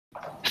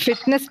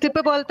Fitness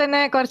tip പോലെ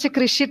തന്നെ കുറച്ച്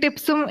കൃഷി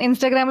ടിപ്സും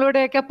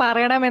ഇൻസ്റ്റാഗ്രാമിലൂടെയൊക്കെ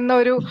പറയണം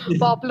എന്നൊരു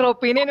പോപ്പുലർ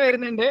ഒപ്പീനിയൻ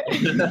വരുന്നുണ്ട്.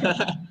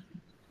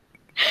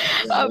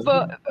 അപ്പൊ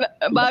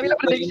ഭാവിയിൽ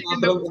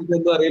പ്രതീക്ഷിക്കുന്നു.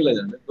 എനിക്കൊന്നും അറിയില്ല.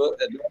 ഞാനിപ്പോ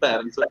എന്റെ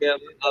പാരന്റ്സ്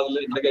ഒക്കെയാണ് അതിൽ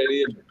എന്റെ ഗൈഡ്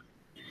ചെയ്യുന്നത്.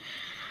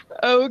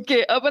 ഓക്കെ,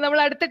 അപ്പൊ നമ്മൾ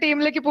അടുത്ത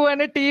ടീമിലേക്ക്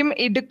പോവാണ്. ടീം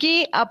ഇടുക്കി.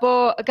 അപ്പോ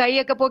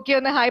കൈയൊക്കെ പൊക്കി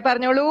ഒന്ന് ഹായ്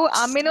പറഞ്ഞോളൂ.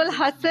 അമിനുൽ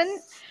ഹസൻ,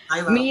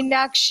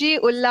 മീനാക്ഷി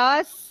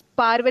ഉല്ലാസ്,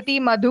 പാർവതി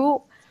മധു,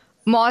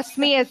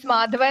 മോസ്മി S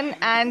Madhavan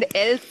and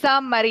Elsa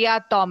Maria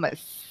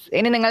Thomas.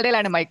 ഇനി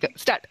നിങ്ങളുടെയിലാണ് mic.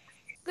 Start.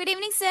 Good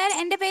evening sir,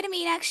 എൻ്റെ പേര്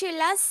മീനാക്ഷി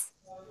ഉല്ലാസ്.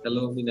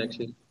 ഹലോ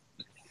മീനാക്ഷി.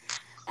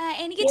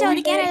 എനിക്ക്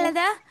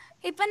ചോദിക്കാനുള്ളത്,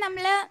 ഇപ്പം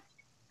നമ്മൾ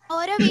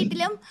ഓരോ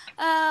വീട്ടിലും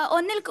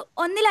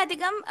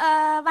ഒന്നിലധികം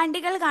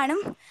വണ്ടികൾ കാണും.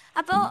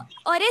 അപ്പോൾ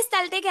ഒരേ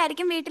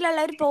സ്ഥലത്തേക്കായിരിക്കും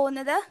വീട്ടിലുള്ളവർ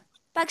പോകുന്നത്.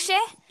 പക്ഷേ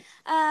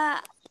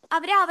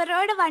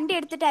അവരോട് വണ്ടി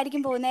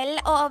എടുത്തിട്ടായിരിക്കും പോകുന്നത്.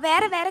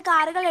 വേറെ വേറെ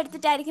കാറുകൾ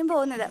എടുത്തിട്ടായിരിക്കും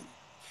പോകുന്നത്.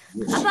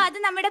 അപ്പോൾ അത്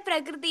നമ്മുടെ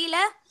പ്രകൃതിയിൽ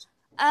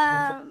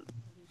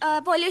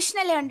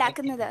പൊല്യൂഷനല്ലേ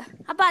ഉണ്ടാക്കുന്നത്.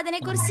 അപ്പോൾ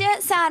അതിനെക്കുറിച്ച്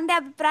സാറിൻ്റെ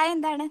അഭിപ്രായം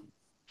എന്താണ്?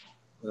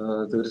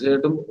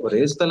 തീർച്ചയായിട്ടും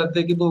ഒരേ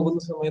സ്ഥലത്തേക്ക് പോകുന്ന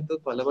സമയത്ത്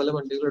പല പല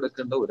വണ്ടികൾ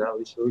എടുക്കേണ്ട ഒരു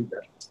ആവശ്യവും ഇല്ല.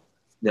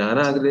 ഞാൻ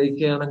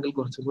ആഗ്രഹിക്കുകയാണെങ്കിൽ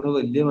കുറച്ചും കൂടെ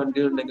വലിയ വണ്ടി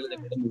ഉണ്ടെങ്കിൽ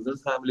ഞങ്ങളുടെ മുഴുവൻ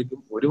ഫാമിലിക്കും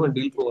ഒരു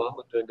വണ്ടിയിൽ പോകാൻ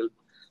പറ്റുമെങ്കിൽ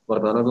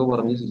വർത്തമാനമൊക്കെ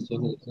പറഞ്ഞ്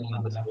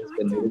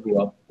സമയത്ത്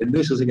പോവാം എന്ന്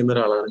വിശ്വസിക്കുന്ന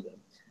ഒരാളാണ് ഞാൻ.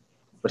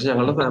 പക്ഷെ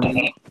ഞങ്ങളുടെ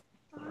ഫാമിലി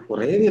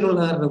കുറെ പേരുള്ള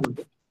കാരണം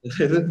കൊണ്ട്,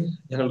 അതായത്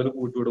ഞങ്ങളുടെ ഒരു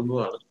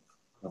കൂട്ടുകുടുംബമാണ്.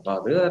 അപ്പൊ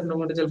അത് കാരണം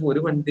കൊണ്ട് ചിലപ്പോൾ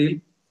ഒരു വണ്ടിയിൽ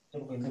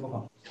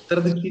എത്ര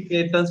ദിക്കി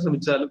കയറ്റാൻ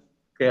ശ്രമിച്ചാലും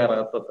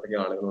കയറാത്ത അത്രയ്ക്ക്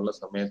ആളുകളുള്ള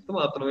സമയത്ത്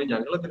മാത്രമേ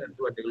ഞങ്ങളൊക്കെ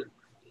 2 വണ്ടികൾ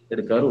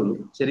എടുക്കാറുള്ളൂ.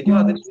 ശരിക്കും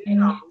അതിന്റെ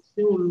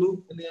ആവശ്യമുള്ളൂ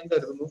എന്ന് ഞാൻ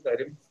കരുതുന്നു.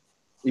 കാര്യം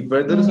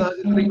ഇപ്പോഴത്തെ ഒരു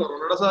സാഹചര്യത്തിൽ,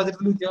 കൊറോണയുടെ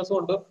സാഹചര്യത്തിൽ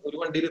വ്യത്യാസമുണ്ട്. ഒരു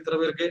വണ്ടിയിൽ ഇത്ര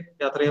പേർക്ക്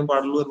യാത്ര ചെയ്യാൻ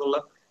പാടുള്ളൂ എന്നുള്ള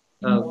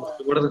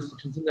കുറച്ചുകൂടെ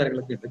റെസ്ട്രിക്ഷൻസും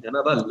കാര്യങ്ങളൊക്കെ ഉണ്ട്. ഞാൻ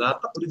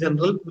അതല്ലാത്ത ഒരു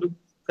ജനറൽ ഒരു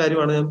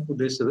കാര്യമാണ് ഞാൻ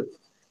ഉദ്ദേശിച്ചത്.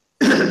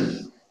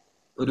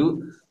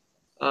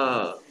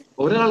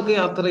 ഒരാൾക്ക്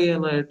യാത്ര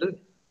ചെയ്യാനായിട്ട്,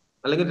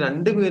 അല്ലെങ്കിൽ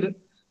 2 പേര്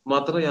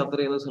മാത്രം യാത്ര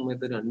ചെയ്യുന്ന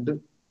സമയത്ത് 2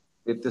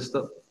 വ്യത്യസ്ത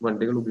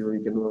വണ്ടികൾ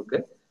ഉപയോഗിക്കുന്നതൊക്കെ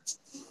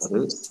അത്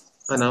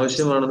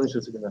അനാവശ്യമാണെന്ന്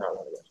വിശ്വസിക്കുന്ന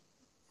ഒരാളാണ് ഞാൻ.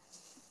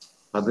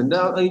 അതിന്റെ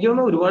എനിക്ക്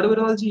തോന്നുന്നു ഒരുപാട്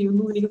പേരും അത്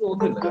ചെയ്യുന്നു എനിക്ക്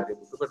തോന്നുന്നില്ല. കാര്യം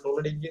പെട്രോൾ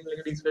അടിക്കുകയും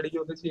അല്ലെങ്കിൽ ഡീസൽ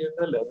അടിക്കുകയും ഒക്കെ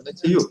ചെയ്യേണ്ടതല്ലേ, അങ്ങനെ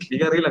ചെയ്യൂ?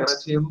 എനിക്കറിയില്ല, അങ്ങനെ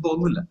ചെയ്യുമെന്ന്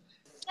തോന്നുന്നില്ല.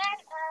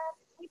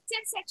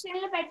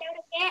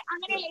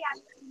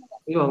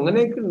 അയ്യോ,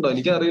 അങ്ങനെയൊക്കെ ഉണ്ടോ?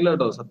 എനിക്കറിയില്ല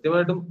കേട്ടോ,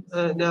 സത്യമായിട്ടും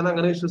ഞാൻ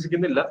അങ്ങനെ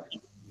വിശ്വസിക്കുന്നില്ല.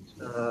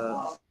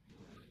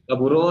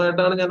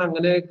 അപൂർവമായിട്ടാണ് ഞാൻ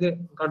അങ്ങനെയൊക്കെ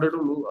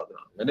കണ്ടിട്ടുള്ളൂ. അത്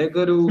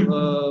അങ്ങനെയൊക്കെ ഒരു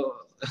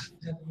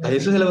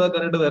പൈസ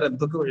ചെലവാക്കാനായിട്ട് വേറെ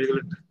എന്തൊക്കെ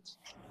വഴികളുണ്ട്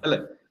അല്ലെ?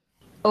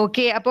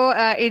 ഓക്കെ, അപ്പോ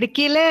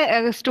ഇടുക്കിയിലെ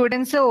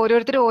സ്റ്റുഡൻസ്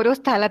ഓരോരുത്തരും ഓരോ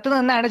സ്ഥലത്ത്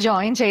നിന്നാണ്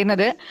ജോയിൻ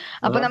ചെയ്യുന്നത്.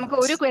 അപ്പൊ നമുക്ക്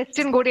ഒരു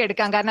ക്വസ്റ്റ്യൻ കൂടി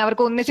എടുക്കാം, കാരണം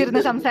അവർക്ക്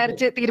ഒന്നിച്ചിരുന്ന്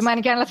സംസാരിച്ച്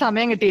തീരുമാനിക്കാനുള്ള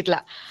സമയം കിട്ടിയിട്ടില്ല.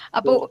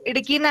 അപ്പൊ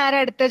ഇടുക്കിയിൽ നിന്ന് ആരാ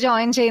അടുത്ത്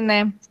ജോയിൻ ചെയ്യുന്നേ?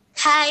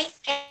 ഹായ്,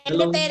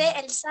 എന്റെ പേര്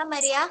എൽസ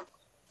മരിയ.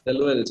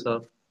 Hello Elsa.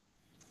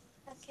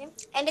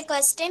 എന്റെ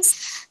ക്വസ്റ്റ്യൻ,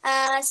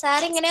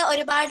 സാർ ഇങ്ങനെ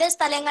ഒരുപാട്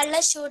സ്ഥലങ്ങളിൽ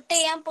ഷൂട്ട്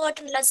ചെയ്യാൻ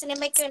പോയിട്ടുണ്ടല്ലോ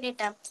സിനിമയ്ക്ക്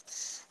വേണ്ടിയിട്ട്.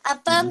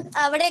 അപ്പം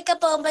അവിടെയൊക്കെ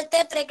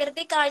പോകുമ്പോഴത്തെ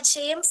പ്രകൃതി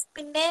കാഴ്ചയും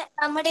പിന്നെ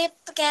നമ്മുടെ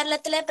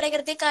കേരളത്തിലെ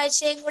പ്രകൃതി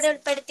കാഴ്ചയും കൂടെ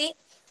ഉൾപ്പെടുത്തി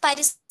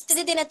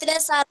പരിസ്ഥിതി ദിനത്തില്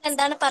സാറിന്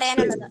എന്താണ്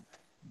പറയാനുള്ളത്?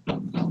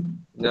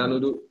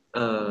 ഞാനൊരു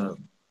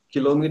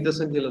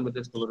കിലോമീറ്റേഴ്സ് ആൻഡ്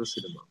കിലോമീറ്റേഴ്സ് എന്നുള്ളൊരു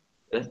സിനിമ,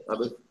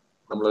 അത്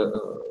നമ്മള്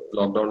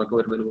ലോക്ക്ഡൌൺ ഒക്കെ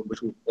വരുന്നതിന് മുമ്പ്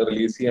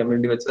റിലീസ് ചെയ്യാൻ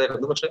വേണ്ടി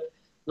വെച്ചതായിരുന്നു. പക്ഷെ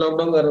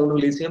ലോക്ക്ഡൌൺ കാരണം കൊണ്ട്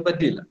റിലീസ് ചെയ്യാൻ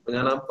പറ്റിയില്ല. അപ്പൊ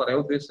ഞാൻ പറയാൻ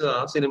ഉദ്ദേശിച്ചത്,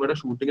 ആ സിനിമയുടെ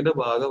ഷൂട്ടിങ്ങിന്റെ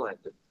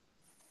ഭാഗമായിട്ട്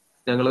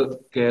ഞങ്ങള്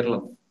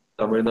കേരളം,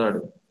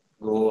 തമിഴ്നാട്,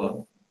 ഗോവ,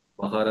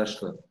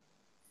 മഹാരാഷ്ട്ര,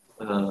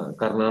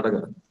 കർണാടക,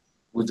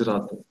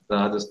 ഗുജറാത്ത്,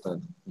 രാജസ്ഥാൻ,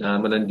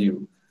 ഡാമൻ ആൻഡ് ഡ്യൂ,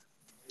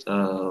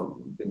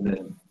 പിന്നെ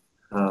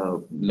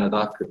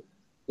ലഡാക്ക്,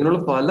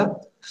 ഇങ്ങനെയുള്ള പല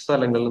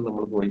സ്ഥലങ്ങളിലും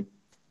നമ്മൾ പോയി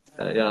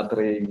യാത്ര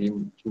ചെയ്യുകയും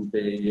ഷൂട്ട്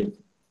ചെയ്യുകയും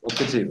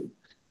ഒക്കെ ചെയ്തു.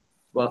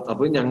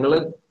 അപ്പൊ ഞങ്ങള്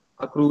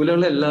ആ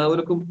ക്രൂവിലുള്ള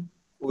എല്ലാവർക്കും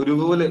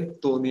ഒരുപോലെ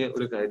തോന്നിയ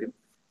ഒരു കാര്യം,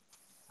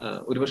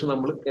 ഒരുപക്ഷെ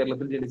നമ്മൾ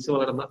കേരളത്തിൽ ജനിച്ചു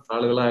വളർന്ന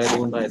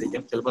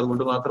ആളുകളായതുകൊണ്ടായിരിക്കാം, ചിലപ്പോൾ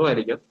അതുകൊണ്ട്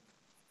മാത്രമായിരിക്കാം,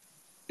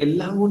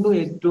 എല്ലാം കൊണ്ടും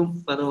ഏറ്റവും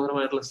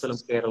മനോഹരമായിട്ടുള്ള സ്ഥലം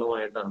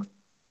കേരളമായിട്ടാണ്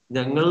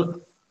ഞങ്ങൾ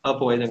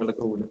ഞങ്ങളുടെ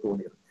ക്രൂവിന്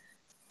തോന്നിയത്.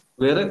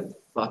 വേറെ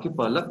ബാക്കി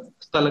പല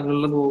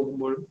സ്ഥലങ്ങളിൽ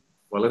പോകുമ്പോഴും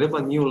വളരെ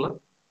ഭംഗിയുള്ള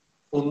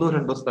 1 or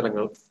 2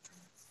 സ്ഥലങ്ങൾ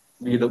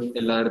വീതം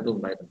എല്ലായിടത്തും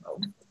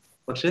ഉണ്ടായിട്ടുണ്ടാവും.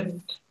 പക്ഷെ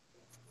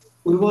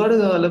ഒരുപാട്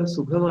കാലം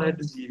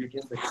സുഖമായിട്ട്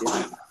ജീവിക്കാൻ പറ്റിയ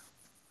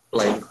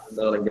ക്ലൈമറ്റ്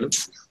എന്താണെങ്കിലും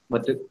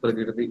മറ്റ്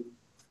പ്രകൃതി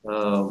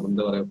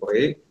എന്താ പറയാ,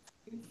 കുറെ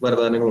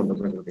വരദാനങ്ങളുണ്ട്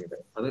പ്രകൃതിയുടെ.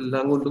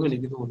 അതെല്ലാം കൊണ്ടും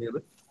എനിക്ക്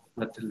തോന്നിയത്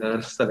മറ്റെല്ലാ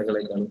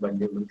സ്ഥലങ്ങളെക്കാളും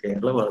ഭംഗിയുള്ളത്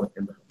കേരളമാണ്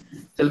എന്നാണ്.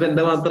 ചിലപ്പോൾ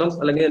എന്റെ മാത്രം,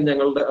 അല്ലെങ്കിൽ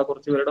ഞങ്ങളുടെ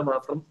കുറച്ചു പേരുടെ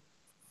മാത്രം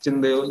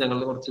ചിന്തയോ,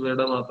 ഞങ്ങളുടെ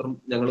കുറച്ചുപേരുടെ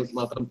ഞങ്ങൾ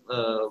മാത്രം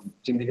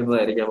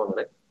ചിന്തിക്കുന്നതായിരിക്കാം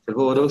അങ്ങനെ.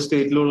 ചിലപ്പോൾ ഓരോ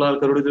സ്റ്റേറ്റിലുള്ള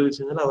ആൾക്കാരോട് ചോദിച്ചു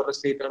കഴിഞ്ഞാൽ അവരുടെ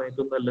സ്റ്റേറ്റ് ആണ്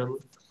ഏറ്റവും നല്ലതെന്ന്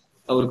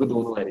അവർക്ക്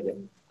തോന്നുമായിരിക്കാം,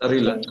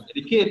 അറിയില്ല.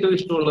 എനിക്ക്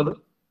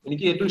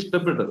ഏറ്റവും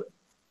ഇഷ്ടപ്പെട്ടത്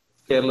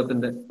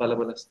കേരളത്തിന്റെ പല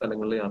പല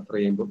സ്ഥലങ്ങളിൽ യാത്ര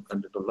ചെയ്യുമ്പോൾ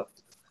കണ്ടിട്ടുള്ള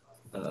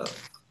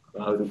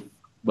ആ ഒരു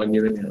ഭംഗി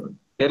തന്നെയാണ്.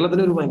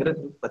 കേരളത്തിന് ഒരു ഭയങ്കര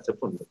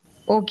പച്ചപ്പുണ്ട്.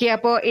 ഓക്കെ,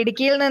 അപ്പോ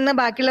ഇടുക്കിയിൽ നിന്ന്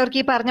ബാക്കിയുള്ളവർക്ക്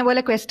ഈ പറഞ്ഞ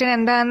പോലെ ക്വസ്റ്റ്യൻ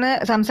എന്താന്ന്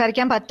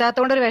സംസാരിക്കാൻ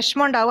പറ്റാത്തതുകൊണ്ട് ഒരു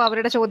വിഷമം ഉണ്ടാവും,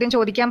 അവരുടെ ചോദ്യം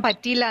ചോദിക്കാൻ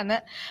പറ്റിയില്ല എന്ന്.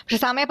 പക്ഷെ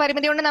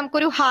സമയപരിമിതി കൊണ്ട്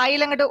നമുക്കൊരു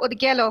ഹായിൽ അങ്ങോട്ട്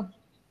ഒതുക്കിയാലോ?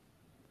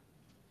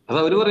 അത്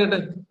അവര് പറയട്ടെ,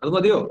 അത്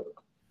മതിയോ?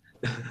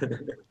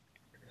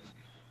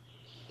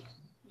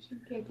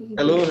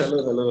 Hello, hello,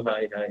 hello.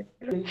 Hi, hi.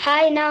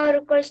 Hi, நான் ஒரு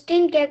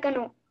கொஸ்டின்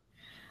கேட்கணும்.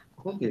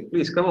 Okay,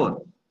 please come on.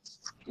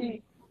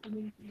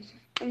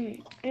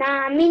 நான்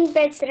அமீன்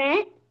பேசுறேன்.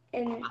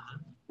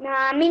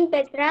 நான் அமீன்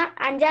பேசுறேன்.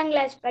 5ஆம்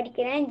கிளாஸ்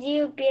படிக்கிறேன்.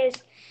 GUPS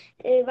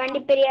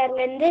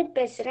வண்டிப்பெரியார்ல இருந்து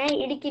பேசுறேன்.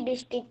 இடுக்கி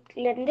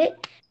டிஸ்ட்ரிக்ட்ல இருந்து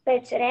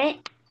பேசுறேன்.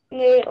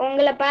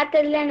 உங்களை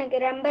பார்த்ததுல எனக்கு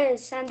ரொம்ப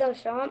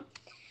சந்தோஷம்.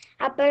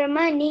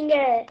 அப்புறமா நீங்க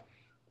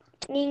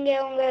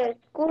உங்க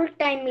ஸ்கூல்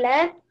டைம்ல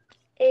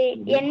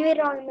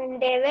என்விரான்மெண்ட்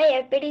டேவை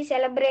எப்படி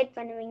செலிப்ரேட்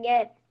பண்ணுவீங்க?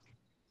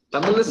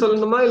 தமிழ்ல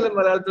சொல்லணுமா இல்ல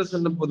மலையாளத்துல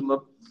சொன்ன போதுமா?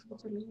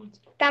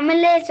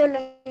 தமிழ்லே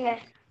சொல்லுங்க.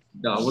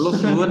 அவ்வளவு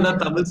fluent-ஆ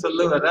தமிழ்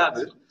சொல்ல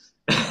வராது.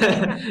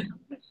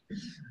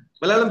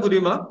 மலையாளம்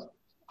புரியுமா?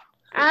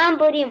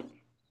 புரியும்.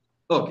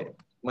 ஓகே,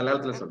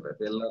 மலையாளத்துல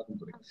சொல்றேன், എല്ലാവർക്കും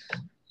புரியும்.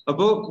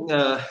 അപ്പോ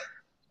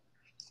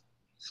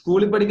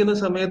സ്കൂളിൽ പഠിക്കുന്ന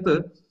സമയത്ത്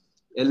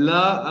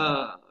എല്ലാ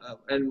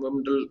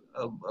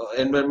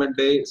എൻവയൺമെന്റ്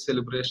ഡേ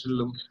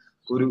സെലിബ്രേഷനിലും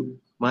ഒരു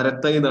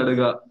മരത്തൈ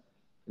നടുക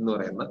എന്ന്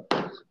പറയുന്ന,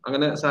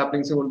 അങ്ങനെ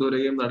സാപ്ലിങ്സ്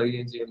കൊണ്ടുവരികയും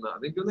നടുകയും ചെയ്യുന്ന,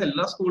 അതെനിക്ക്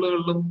എല്ലാ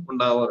സ്കൂളുകളിലും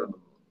ഉണ്ടാവാറുണ്ട്.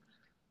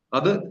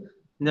 അത്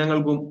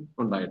ഞങ്ങൾക്കും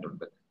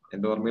ഉണ്ടായിട്ടുണ്ട്.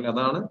 എന്റെ ഓർമ്മയിൽ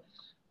അതാണ്.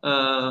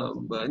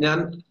 ഞാൻ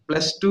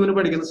 +2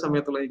 പഠിക്കുന്ന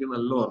സമയത്തുള്ള എനിക്ക്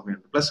നല്ല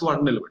ഓർമ്മയുണ്ട്.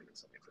 +1 പഠിക്കുന്ന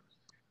സമയത്ത്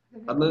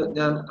അന്ന്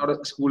ഞാൻ അവിടെ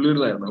സ്കൂൾ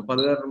ലീഡറായിരുന്നു. അപ്പൊ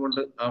അത് കാരണം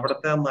കൊണ്ട്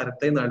അവിടുത്തെ ആ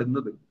മരത്തെ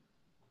നടുന്നത്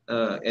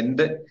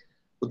എന്റെ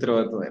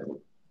ഉത്തരവാദിത്വമായിരുന്നു.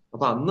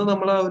 അപ്പൊ അന്ന്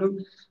നമ്മൾ ആ ഒരു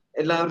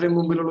എല്ലാവരുടെയും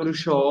മുമ്പിലുള്ള ഒരു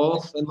ഷോ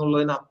ഓഫ്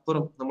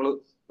എന്നുള്ളതിനപ്പുറം നമ്മൾ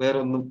വേറെ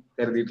ഒന്നും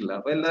കരുതിയിട്ടില്ല.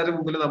 അപ്പൊ എല്ലാവരുടെ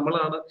മുമ്പിൽ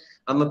നമ്മളാണ്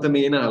അന്നത്തെ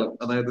മെയിൻ ആള്.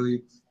 അതായത് ഈ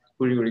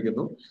കുഴി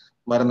കുഴിക്കുന്നു,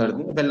 മരം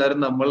നടുന്നു. അപ്പൊ എല്ലാവരും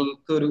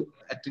നമ്മൾക്ക് ഒരു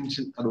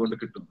അറ്റൻഷൻ അതുകൊണ്ട്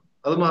കിട്ടുന്നു.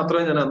 അത്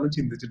മാത്രമേ ഞാൻ അന്ന്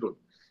ചിന്തിച്ചിട്ടുള്ളൂ.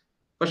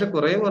 പക്ഷെ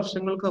കുറെ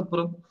വർഷങ്ങൾക്ക്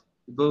അപ്പുറം,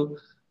 ഇപ്പൊ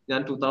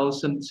ഞാൻ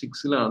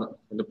 2006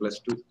 എന്റെ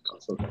 +2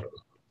 പാസ് ഔട്ട് ആയത്.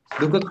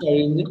 ഇതൊക്കെ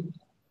കഴിഞ്ഞ്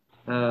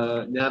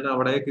ഞാൻ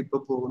അവിടേക്ക് ഇപ്പൊ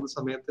പോകുന്ന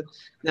സമയത്ത്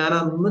ഞാൻ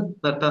അന്ന്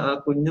നട്ട ആ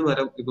കുഞ്ഞു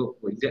മരം ഇപ്പൊ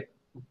വലിയ,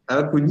 ആ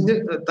കുഞ്ഞ്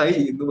തൈ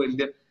ഇന്ന്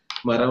വലിയ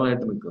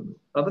മരമായിട്ട് നിൽക്കുന്നു.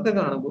 അതൊക്കെ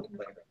കാണുമ്പോൾ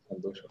ഭയങ്കര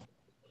സന്തോഷമാണ്.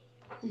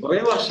 കുറെ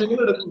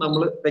വർഷങ്ങളെടുക്കും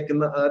നമ്മൾ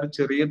വെക്കുന്ന ആ ഒരു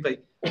ചെറിയ തൈ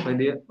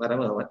വലിയ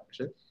മരമാവാൻ.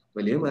 പക്ഷെ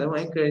വലിയ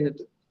മരമായി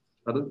കഴിഞ്ഞിട്ട്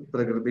അത്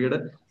പ്രകൃതിയുടെ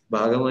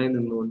ഭാഗമായി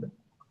നിന്നുകൊണ്ട്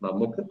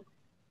നമുക്ക്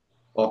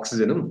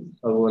ഓക്സിജനും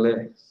അതുപോലെ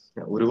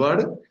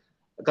ഒരുപാട്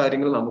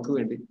കാര്യങ്ങൾ നമുക്ക്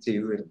വേണ്ടി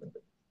ചെയ്തു തരുന്നുണ്ട്.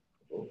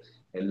 അപ്പോ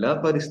എല്ലാ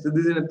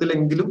പരിസ്ഥിതി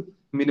ദിനത്തിലെങ്കിലും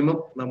മിനിമം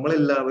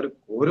നമ്മളെല്ലാവരും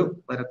ഓരോ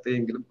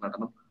മരത്തെയെങ്കിലും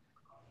നടണം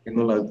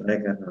എന്നുള്ള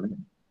അഭിപ്രായക്കാരനാണ്.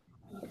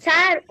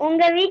 சார்,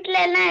 உங்க வீட்ல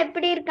எல்லாம்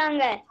எப்படி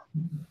இருக்காங்க?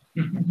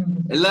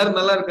 எல்லாரும்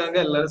நல்லா இருக்காங்க,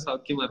 எல்லாரும்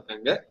சௌக்கியமா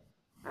இருக்காங்க.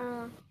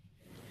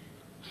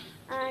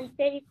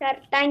 சரி சார்,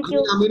 தேங்க்யூ.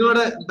 அமீனோட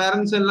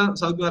பேரண்ட்ஸ் எல்லாம்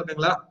சௌக்கியமா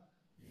இருக்காங்களா?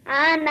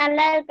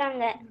 நல்லா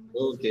இருக்காங்க.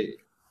 ஓகே.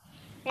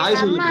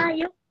 எங்க அம்மா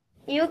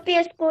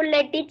UPS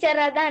ஸ்கூல்ல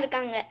டீச்சரா தான்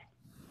இருக்காங்க.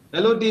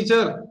 Hello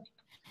teacher.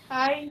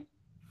 Hi.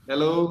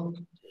 Hello.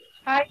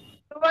 Hi,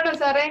 സുഖമാണോ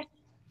സാറേ?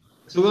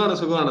 സുഖാണ്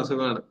സുഖാണ്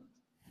സുഖാണ്.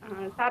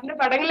 സാറിന്റെ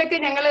പടങ്ങളൊക്കെ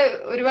ഞങ്ങള്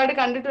ഒരുപാട്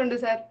കണ്ടിട്ടുണ്ട്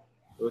sir.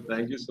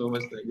 Thank you so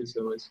much, thank you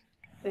so much.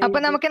 അപ്പൊ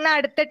നമുക്കിന്ന്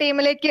അടുത്ത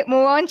ടീമിലേക്ക്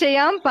മൂവ് ഓൺ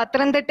ചെയ്യാം.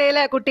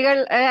 പത്തനംതിട്ടയിലെ കുട്ടികൾ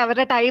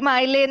അവരുടെ ടൈം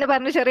ആയില്ലേ എന്ന്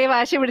പറഞ്ഞ് ചെറിയ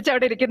വാശി പിടിച്ച്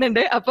അവിടെ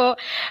ഇരിക്കുന്നുണ്ട്. അപ്പോ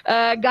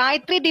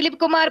ഗായത്രി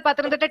ദിലീപ് കുമാർ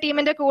പത്തനംതിട്ട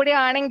ടീമിന്റെ കൂടെ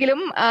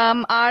ആണെങ്കിലും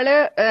ആള്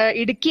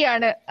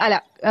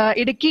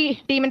ഇടുക്കി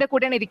ടീമിന്റെ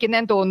കൂടെയാണ്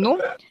ഇരിക്കുന്നതെന്ന് തോന്നുന്നു.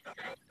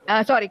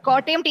 സോറി,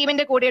 കോട്ടയം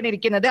ടീമിന്റെ കൂടെയാണ്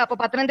ഇരിക്കുന്നത്. അപ്പൊ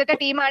പത്തനംതിട്ട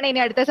ടീമാണ് ഇനി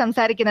അടുത്ത്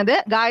സംസാരിക്കുന്നത്.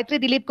 ഗായത്രി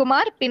ദിലീപ്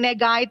കുമാർ, പിന്നെ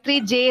Gayathri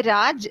J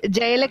Raj,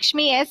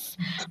 Jayalakshmi S,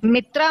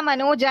 Mitra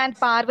Manoj and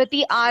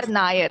Parvathi R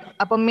Nair.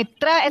 അപ്പൊ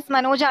മിത്ര എസ്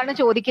മനോജ് ആണ്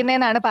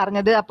ചോദിക്കുന്നതെന്നാണ്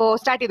പറഞ്ഞത്. അപ്പോ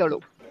സ്റ്റാർട്ട് ചെയ്തോളൂ.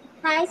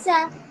 Hi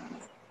sir.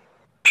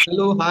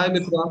 Hello, hi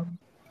Mitra.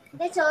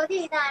 എന്റെ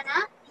ചോദ്യം ഇതാണ്: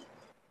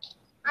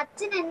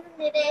 അച്ഛൻ എന്ന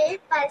നിലയിൽ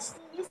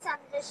പരിസ്ഥിതി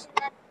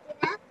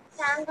സംരക്ഷണത്തിന്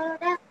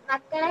താങ്കളുടെ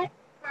മക്കളെ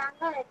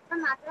താങ്കൾ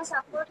എത്രമാത്രം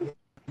സപ്പോർട്ട്?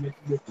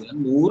 ഞാൻ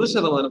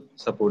 100%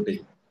 സപ്പോർട്ട്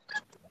ചെയ്യും.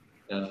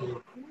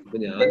 ഇപ്പൊ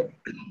ഞാൻ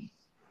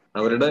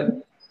അവരുടെ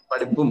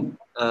പഠിപ്പും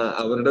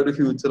അവരുടെ ഒരു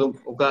ഫ്യൂച്ചറും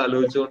ഒക്കെ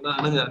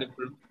ആലോചിച്ചുകൊണ്ടാണ്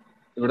ഞാനിപ്പോഴും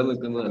ഇവിടെ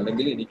നിൽക്കുന്നത്.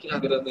 അല്ലെങ്കിൽ എനിക്ക്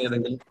ആഗ്രഹം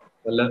ഏതെങ്കിലും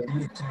വല്ല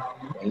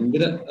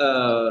ഭയങ്കര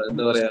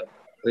എന്താ പറയാ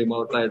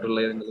റിമോട്ട് ആയിട്ടുള്ള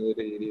ഏതെങ്കിലും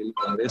ഒരു ഏരിയയിൽ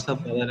വളരെ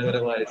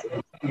സമാധാനപരമായിട്ട്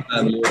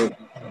ഫാമിലിയോടും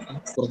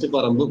കുറച്ച്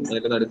പറമ്പും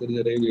അതിന്റെ നടുത്തൊരു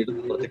ചെറിയ വീടും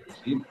കുറച്ച്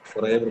കൃഷിയും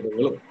കുറെ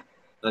മൃഗങ്ങളും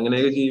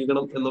അങ്ങനെയൊക്കെ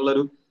ജീവിക്കണം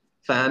എന്നുള്ളൊരു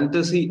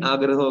ഫാന്റസി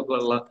ആഗ്രഹമൊക്കെ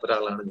ഉള്ള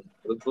ഒരാളാണ് ഞാൻ.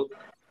 അതിപ്പോ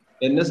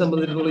എന്നെ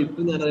സംബന്ധിച്ചിടത്തോളം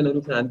ഇപ്പൊ ഞാൻ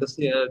അതിനൊരു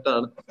ഫാന്റസി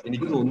ആയിട്ടാണ്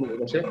എനിക്ക് തോന്നുന്നത്.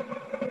 പക്ഷെ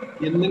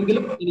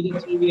എന്തെങ്കിലും എനിക്ക്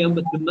അച്ചീവ് ചെയ്യാൻ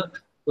പറ്റുന്ന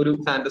ഒരു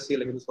ഫാന്റസി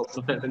അല്ലെങ്കിൽ ഒരു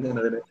സ്വപ്നമായിട്ട് ഞാൻ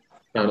അതിനെ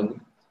കാണുന്നു.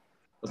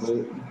 അപ്പോ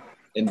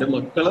എന്റെ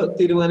മക്കള്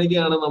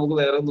തീരുമാനിക്കുകയാണ് നമുക്ക്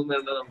വേറെ ഒന്നും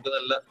വേണ്ട, നമുക്ക്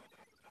നല്ല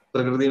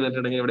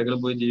പ്രകൃതിയുമായിട്ടുണ്ടെങ്കിൽ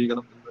എവിടെയെങ്കിലും പോയി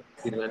ജീവിക്കണം എന്ന്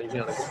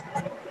തീരുമാനിക്കുകയാണെങ്കിൽ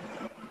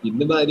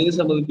ഇന്ന് ഭാര്യയെ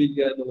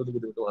സമ്മതിപ്പിക്കുക എന്നുള്ളത്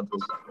ബുദ്ധിമുട്ട്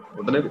മാത്രമല്ല.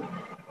 ഉടനെ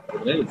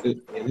വിട്ട്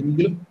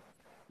ഏതെങ്കിലും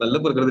നല്ല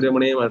പ്രകൃതി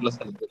രമണീയമായിട്ടുള്ള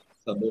സ്ഥലത്ത്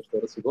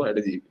സന്തോഷത്തോടെ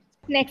സുഖമായിട്ട് ജീവിക്കും.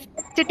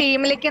 നെക്സ്റ്റ്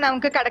ടീമിലേക്ക്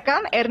നമുക്ക്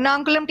കടക്കാം.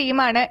 എറണാകുളം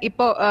ടീമാണ്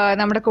ഇപ്പോ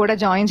നമ്മുടെ കൂടെ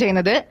ജോയിൻ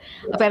ചെയ്യുന്നത്.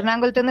 അപ്പൊ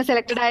എറണാകുളത്ത് നിന്ന്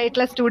സെലക്ടഡ്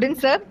ആയിട്ടുള്ള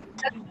students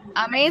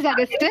Amaze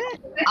Augustine,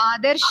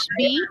 Adarsh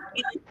B,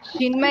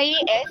 Chinmayi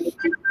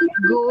S,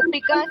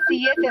 Gopika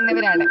CS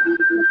എന്നിവരാണ്.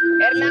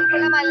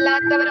 എറണാകുളം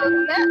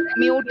അല്ലാത്തവരൊന്ന്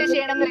മ്യൂട്ട്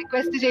ചെയ്യണമെന്ന്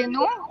റിക്വസ്റ്റ്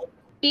ചെയ്യുന്നു.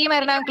 ടീം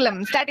എറണാകുളം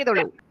സ്റ്റാർട്ട്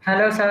ചെയ്തോളൂ.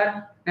 ഹലോ സാർ,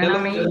 ഞാൻ ഹലോ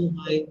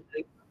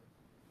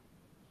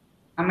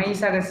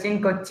അമീസ് അഗസ്റ്റിൻ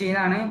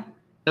കൊച്ചിന്നാണ്.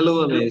 ഹലോ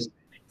അമേഷ്.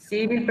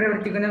 സീഡിൽ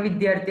പ്രവർത്തിക്കുന്ന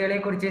വിദ്യാർത്ഥികളെ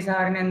കുറിച്ച്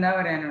സാറിന് എന്താ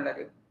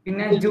പറയാനുള്ളത്?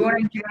 പിന്നെ ജൂൺ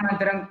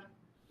 5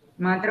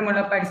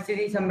 മാത്രമുള്ള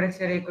പരിസ്ഥിതി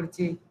സംരക്ഷകരെ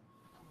കുറിച്ച്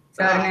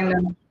സാറിന് എന്താ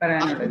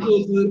പറയാനുള്ളത്?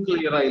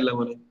 ക്ലിയർ ആയില്ല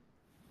മോനെ.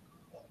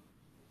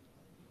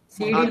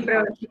 സീഡിൽ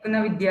പ്രവർത്തിക്കുന്ന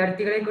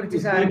വിദ്യാർത്ഥികളെ കുറിച്ച്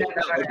സാറിന്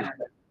എന്താ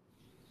പറയാനുള്ളത്?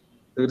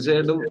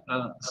 തീർച്ചയായിട്ടും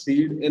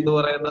സീഡ് എന്ന്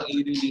പറയുന്ന ഈ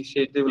ഒരു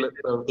ഇനീഷ്യേറ്റീവിൽ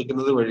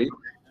പ്രവർത്തിക്കുന്നത് വഴി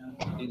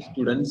ഈ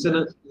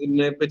സ്റ്റുഡൻസിന്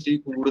ഇതിനെ പറ്റി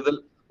കൂടുതൽ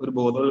ഒരു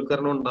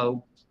ബോധവൽക്കരണം ഉണ്ടാവും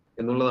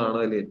എന്നുള്ളതാണ്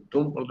അതിൽ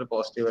ഏറ്റവും വളരെ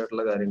പോസിറ്റീവ്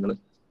ആയിട്ടുള്ള കാര്യങ്ങൾ.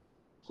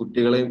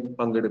 കുട്ടികളെയും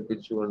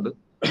പങ്കെടുപ്പിച്ചുകൊണ്ട്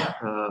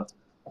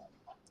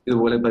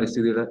ഇതുപോലെ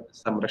പരിസ്ഥിതിയുടെ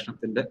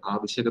സംരക്ഷണത്തിന്റെ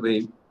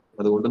ആവശ്യകതയും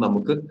അതുകൊണ്ട്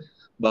നമുക്ക്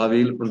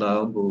ഭാവിയിൽ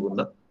ഉണ്ടാകാൻ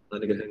പോകുന്ന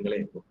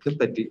അനുഗ്രഹങ്ങളെയും ഒക്കെ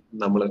പറ്റി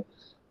നമ്മൾ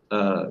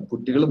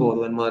കുട്ടികൾ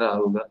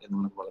ബോധവാന്മാരാവുക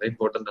എന്നുള്ളത് വളരെ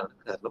ഇമ്പോർട്ടന്റ് ആണ്.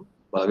 കാരണം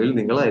ഭാവിയിൽ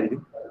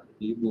നിങ്ങളായിരിക്കും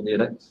ഈ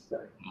ഭൂമിയുടെ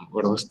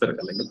ഉടമസ്ഥർ,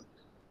 അല്ലെങ്കിൽ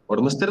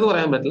ഉടമസ്ഥർ എന്ന്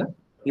പറയാൻ പറ്റില്ല,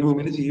 ഈ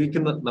ഭൂമിയിൽ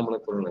ജീവിക്കുന്ന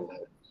നമ്മളെപ്പോഴും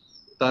എല്ലാവരും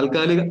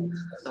താൽക്കാലിക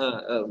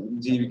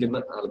ജീവിക്കുന്ന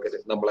ആൾക്കാർ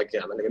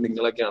നമ്മളൊക്കെയാണ്, അല്ലെങ്കിൽ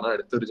നിങ്ങളൊക്കെയാണ്,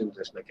 അടുത്തൊരു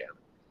ജനറേഷനൊക്കെയാണ്.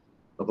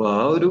 അപ്പൊ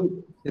ആ ഒരു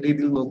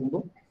രീതിയിൽ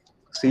നോക്കുമ്പോൾ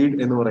സീഡ്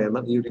എന്ന് പറയുന്ന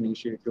ഈ ഒരു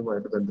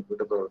ഇനീഷ്യേറ്റീവുമായിട്ട്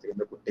ബന്ധപ്പെട്ട്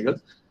പ്രവർത്തിക്കുന്ന കുട്ടികൾ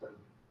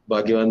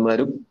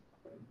ഭാഗ്യവാന്മാരും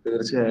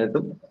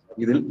തീർച്ചയായിട്ടും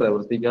ഇതിൽ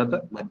പ്രവർത്തിക്കാത്ത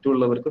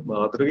മറ്റുള്ളവർക്ക്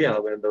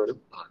മാതൃകയാവേണ്ടവരും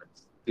ആണ്.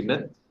 പിന്നെ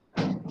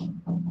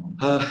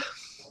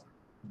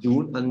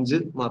ജൂൺ 5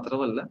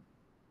 മാത്രമല്ല,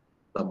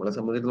 നമ്മളെ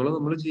സംബന്ധിച്ചിടത്തോളം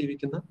നമ്മൾ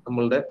ജീവിക്കുന്ന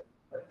നമ്മളുടെ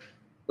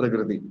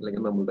പ്രകൃതി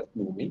അല്ലെങ്കിൽ നമ്മളുടെ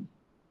ഭൂമി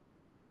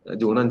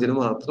ജൂൺ 5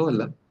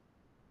 മാത്രമല്ല,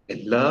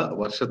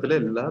 വർഷത്തിലെ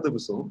എല്ലാ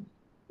ദിവസവും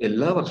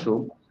എല്ലാ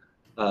വർഷവും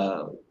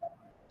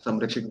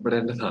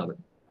സംരക്ഷിക്കപ്പെടേണ്ടതാണ്.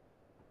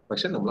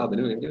 പക്ഷെ നമ്മൾ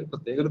അതിനു വേണ്ടി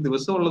പ്രത്യേക ഒരു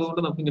ദിവസം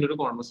ഉള്ളതുകൊണ്ട് നമുക്ക് ഇങ്ങനെ ഒരു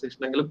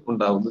കോൺവെർസേഷൻ എങ്കിലും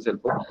ഉണ്ടാവുന്നു.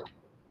 ചിലപ്പോൾ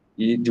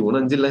ഈ ജൂൺ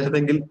 5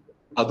 ഇല്ലായിരുന്നെങ്കിൽ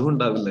അതും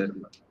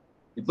ഉണ്ടാവില്ലായിരുന്നു.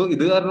 ഇപ്പൊ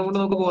ഇത് കാരണം കൊണ്ട്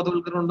നമുക്ക്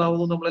ബോധവൽക്കരണം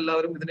ഉണ്ടാവുന്നു,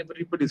 നമ്മളെല്ലാവരും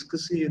ഇതിനെപ്പറ്റി ഇപ്പൊ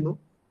ഡിസ്കസ് ചെയ്യുന്നു.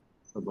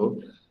 അപ്പോ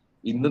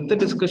ഇന്നത്തെ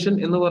ഡിസ്കഷൻ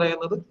എന്ന്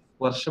പറയുന്നത്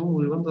വർഷം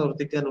മുഴുവൻ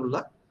പ്രവർത്തിക്കാനുള്ള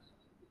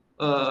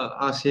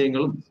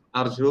ആശയങ്ങളും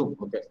ആർജവും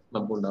ഒക്കെ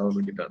നമുക്ക് ഉണ്ടാവാൻ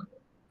വേണ്ടിയിട്ടാണ്.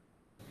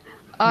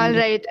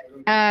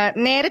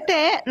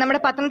 നേരത്തെ നമ്മുടെ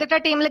പത്തനംതിട്ട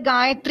ടീമിൽ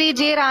ഗായത്രി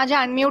ജെ രാജ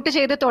അൺമ്യൂട്ട്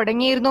ചെയ്ത്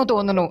തുടങ്ങിയിരുന്നു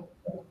തോന്നുന്നു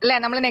അല്ലെ,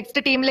 നമ്മൾ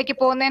നെക്സ്റ്റ് ടീമിലേക്ക്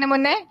പോകുന്നതിന്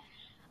മുന്നേ.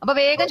 അപ്പൊ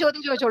വേഗം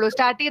ചോദ്യം ചോദിച്ചോളൂ,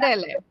 start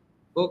ചെയ്തതല്ലേ?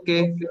 Okay.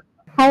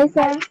 Hi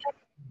sir.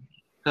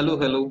 Hello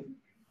hello.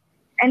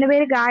 എന്റെ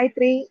പേര്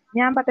ഗായത്രി,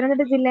 ഞാൻ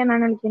പത്തനംതിട്ട ജില്ലയിൽ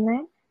നിന്നാണ് വിളിക്കുന്നത്.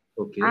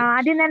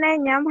 ആദ്യം തന്നെ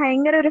ഞാൻ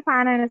ഭയങ്കര ഒരു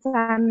ഫാനാണ്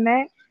സാറിന്റെ.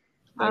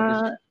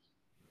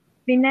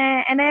 പിന്നെ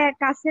എന്റെ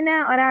കസിന്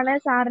ഒരാള്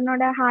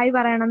സാറിനോട് ഹായ്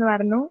പറയണമെന്ന്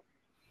പറഞ്ഞു.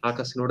 ആ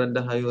കസിനോട്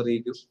എന്റെ ഹായ്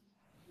അറിയിക്കൂ.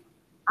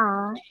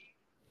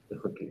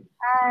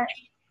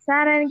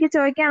 സാർ, എനിക്ക്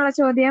ചോദിക്കാനുള്ള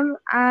ചോദ്യം,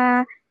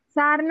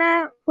 സാറിന്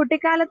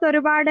കുട്ടിക്കാലത്ത്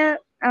ഒരുപാട്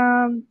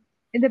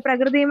ഇത്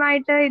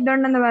പ്രകൃതിയുമായിട്ട്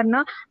ഇതുണ്ടെന്ന്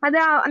പറഞ്ഞു. അത്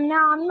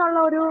അന്നുള്ള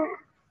ഒരു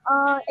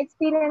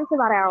എക്സ്പീരിയൻസ്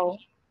പറയാവോ?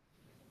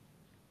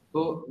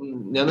 ഇപ്പോ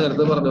ഞാൻ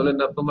നേരത്തെ പറഞ്ഞ പോലെ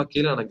എന്റെ അപ്പൻ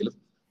വക്കീലാണെങ്കിലും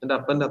എന്റെ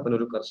അപ്പന്റെ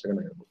അപ്പനൊരു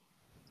കർഷകനായിരുന്നു.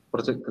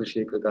 കുറച്ച്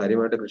കൃഷിയൊക്കെ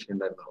കാര്യമായിട്ട് കൃഷി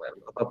ഉണ്ടായിരുന്ന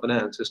ആളായിരുന്നു. അപ്പൊ അപ്പനെ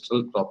ആൻസിസ്ട്രൽ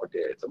പ്രോപ്പർട്ടി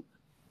ആയിട്ടും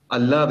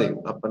അല്ലാതെയും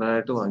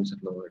അപ്പനായിട്ട്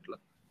വാങ്ങിച്ചിട്ടുള്ളതായിട്ടുള്ള,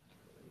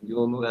 എനിക്ക്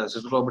തോന്നുന്നു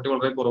ആൻസിസ്ട്രൽ പ്രോപ്പർട്ടി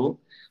വളരെ കുറവും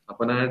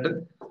അപ്പനായിട്ട്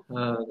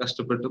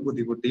കഷ്ടപ്പെട്ട്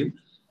ബുദ്ധിമുട്ടിയും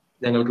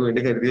ഞങ്ങൾക്ക്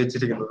വേണ്ടി കരുതി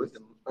വെച്ചിരിക്കുന്നത്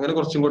അങ്ങനെ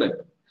കുറച്ചും കൂടെ.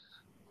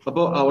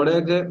 അപ്പൊ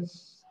അവിടെയൊക്കെ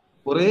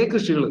കുറെ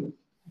കൃഷികൾ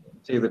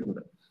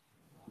ചെയ്തിട്ടുണ്ട്.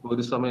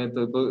 ഒരു സമയത്ത്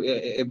ഇപ്പൊ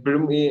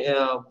എപ്പോഴും ഈ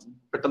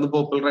പെട്ടെന്ന്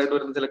പോപ്പുലർ ആയിട്ട്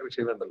വരുന്ന ചില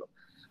കൃഷികളുണ്ടല്ലോ,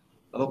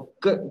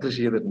 അതൊക്കെ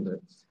കൃഷി ചെയ്തിട്ടുണ്ട്.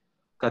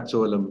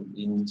 കച്ചോലം,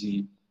 ഇഞ്ചി,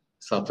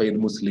 സഫൈദ്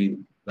മുസ്ലി,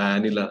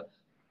 വാനില.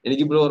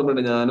 എനിക്കിപ്പോഴും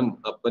ഓർമ്മയുണ്ട്, ഞാനും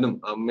അപ്പനും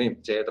അമ്മയും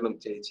ചേട്ടനും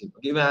ചേച്ചിയും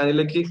ഈ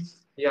വാനിലയ്ക്ക്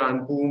ഈ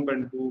ആൺപൂവും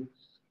പെൺപൂവും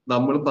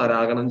നമ്മൾ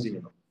പരാഗണം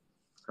ചെയ്യണം.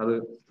 അത്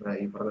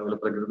ഈ പറഞ്ഞ പോലെ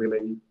പ്രകൃതിയിലെ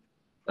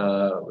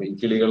ഈ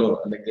കിളികളോ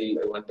അല്ലെങ്കിൽ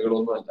വണ്ടുകളോ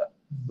ഒന്നും അല്ല,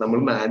 നമ്മൾ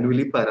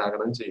മാനുവലി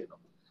പരാഗണം ചെയ്യണം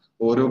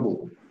ഓരോ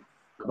പൂവും.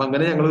 അപ്പൊ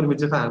അങ്ങനെ ഞങ്ങൾ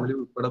ഒരുമിച്ച് ഫാമിലി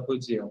ഉൾപ്പെടെ പോയി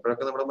ചെയ്യും.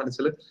 അപ്പോഴൊക്കെ നമ്മുടെ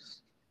മനസ്സിൽ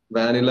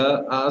വാനില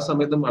ആ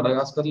സമയത്ത്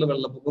മഡഗാസ്കറിൽ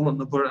വെള്ളപ്പൊക്കം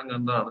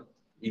വന്നപ്പോഴെങ്ങാണ്ടാണ്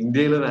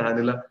ഇന്ത്യയിലെ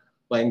വാനില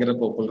ഭയങ്കര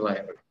പോപ്പുലർ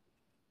ആയത്.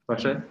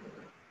 പക്ഷെ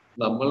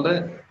നമ്മളുടെ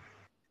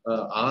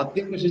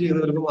ആദ്യം കൃഷി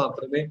ചെയ്തവർക്ക്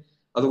മാത്രമേ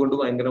അതുകൊണ്ട്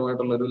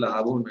ഭയങ്കരമായിട്ടുള്ള ഒരു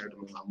ലാഭം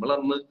ഉണ്ടായിട്ടുള്ളൂ.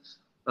 നമ്മളന്ന്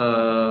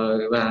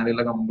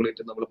വാനില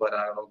കംപ്ലീറ്റ് നമ്മൾ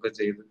പരാഗണമൊക്കെ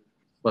ചെയ്ത്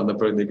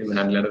വന്നപ്പോഴത്തേക്കും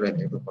വാനിലയുടെ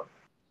വിലയൊക്കെ പറഞ്ഞു.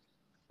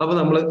 അപ്പൊ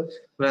നമ്മള്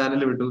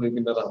വാനില വിട്ടു,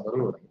 പിന്നെ റബ്ബർ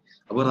തുടങ്ങി.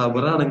 അപ്പൊ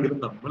റബ്ബറാണെങ്കിലും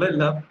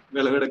നമ്മളെല്ലാം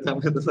വിളവെടുക്കാൻ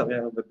പറ്റുന്ന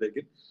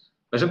സമയമാകുമ്പോഴത്തേക്ക്,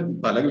 പക്ഷെ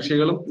പല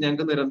കൃഷികളും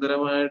ഞങ്ങൾക്ക്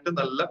നിരന്തരമായിട്ട്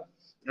നല്ല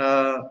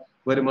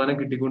വരുമാനം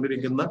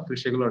കിട്ടിക്കൊണ്ടിരിക്കുന്ന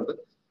കൃഷികളുണ്ട്.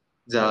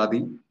 ജാതി,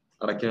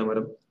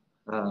 അടയ്ക്കാമരം,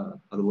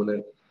 അതുപോലെ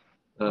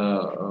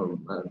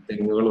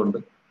തെങ്ങുകളുണ്ട്.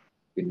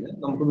 പിന്നെ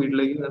നമുക്ക്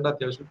വീട്ടിലേക്ക് വേണ്ട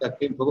അത്യാവശ്യം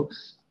ചക്ക. ഇപ്പൊ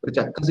ഒരു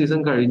ചക്ക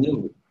സീസൺ കഴിഞ്ഞു.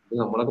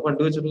 നമ്മളൊക്കെ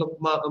പണ്ട് വെച്ചിട്ടുള്ള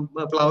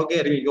പ്ലാവൊക്കെ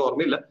ആയിരിക്കും, എനിക്ക്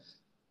ഓർമ്മയില്ല.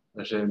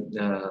 പക്ഷെ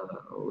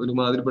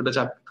ഒരുമാതിരിപ്പെട്ട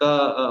ചക്ക,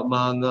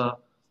 മാങ്ങ,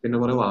 പിന്നെ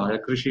കുറെ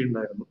വാഴക്കൃഷി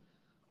ഉണ്ടായിരുന്നു.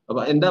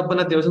 അപ്പൊ എന്റെ അപ്പൻ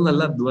അത്യാവശ്യം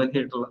നല്ല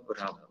അധ്വാനിയായിട്ടുള്ള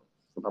ഒരാളാണ്.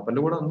 അപ്പന്റെ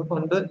കൂടെ അന്ന്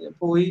പണ്ട്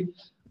പോയി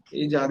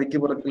ഈ ജാതിക്ക്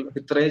പറക്കി,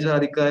 ഇത്രയും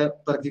ജാതിക്കായ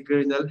പറക്കി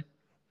കഴിഞ്ഞാൽ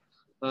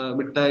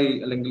മിഠായി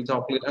അല്ലെങ്കിൽ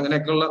ചോക്ലേറ്റ്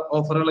അങ്ങനെയൊക്കെയുള്ള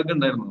ഓഫറുകളൊക്കെ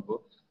ഉണ്ടായിരുന്നു. അപ്പൊ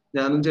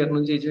ഞാനും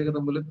ചേട്ടനും ചേച്ചിയൊക്കെ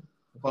തമ്മിൽ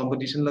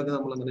കോമ്പറ്റീഷനിലൊക്കെ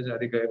നമ്മൾ അങ്ങനെ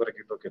ജാതിക്കായ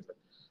പറക്കിയിട്ടൊക്കെ ഉണ്ട്.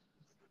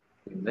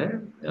 പിന്നെ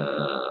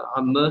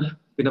അന്ന്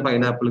പിന്നെ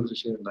പൈനാപ്പിൾ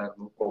കൃഷി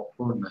ഉണ്ടായിരുന്നു,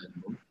 കൊക്കോ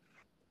ഉണ്ടായിരുന്നു.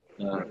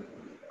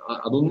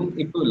 അതൊന്നും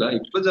ഇപ്പൊ ഇല്ല.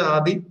 ഇപ്പൊ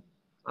ജാതി,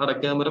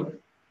 അടയ്ക്കാമരം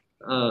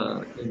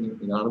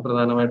ഇതാണ്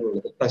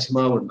പ്രധാനമായിട്ടുള്ളത്.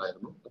 കശുമാവ്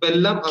ഉണ്ടായിരുന്നു. അപ്പൊ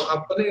എല്ലാം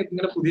അപ്പനെ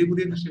ഇങ്ങനെ പുതിയ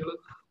പുതിയ കൃഷികൾ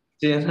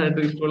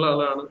ചെയ്യാനായിട്ട് ഇഷ്ടമുള്ള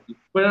ആളാണ്.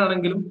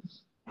 ഇപ്പോഴാണെങ്കിലും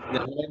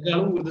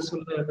ഞങ്ങളെക്കാളും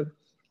ഊർജ്ജസ്വലമായിട്ട്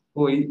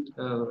പോയി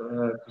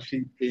കൃഷി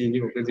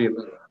ചെയ്യുകയും ഒക്കെ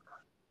ചെയ്യുന്നതാണ്.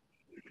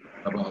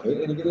 അപ്പൊ അത്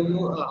എനിക്ക്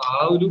തോന്നുന്നു ആ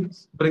ഒരു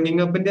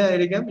ബ്രിങ്ങിങ് അപ്പിന്റെ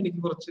ആയിരിക്കാം എനിക്ക്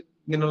കുറച്ച്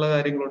ഇങ്ങനെയുള്ള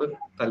കാര്യങ്ങളോട്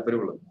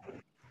താല്പര്യമുള്ളത്.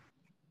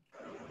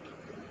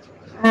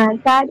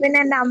 സാർ പിന്നെ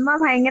എന്റെ അമ്മ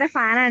ഭയങ്കര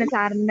ഫാനാണ്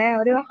സാറിന്റെ.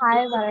 ഒരു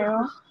ഹായ് പറയോ?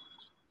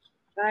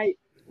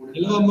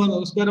 ഹലോ അമ്മ,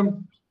 നമസ്കാരം.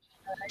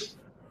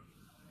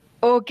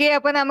 ഓക്കെ,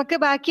 അപ്പൊ നമുക്ക്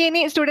ബാക്കി ഇനി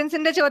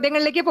സ്റ്റുഡൻസിന്റെ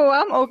ചോദ്യങ്ങളിലേക്ക്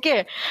പോവാം. ഓക്കെ,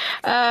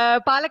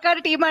 പാലക്കാട്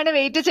ടീമാണ്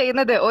വെയിറ്റ്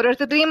ചെയ്യുന്നത്.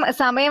 ഓരോരുത്തരെയും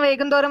സമയം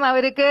വൈകുന്തോറും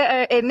അവർക്ക്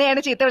എന്നെയാണ്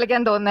ചീത്ത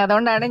വിളിക്കാൻ തോന്നുന്നത്.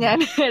 അതുകൊണ്ടാണ് ഞാൻ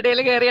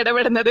ഇടയിൽ കയറി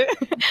ഇടപെടുന്നത്.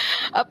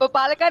 അപ്പൊ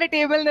പാലക്കാട്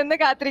ടീമിൽ നിന്ന്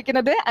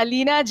കാത്തിരിക്കുന്നത്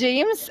അലീന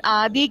ജെയിംസ്,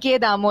 ആദി കെ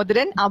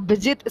ദാമോദരൻ,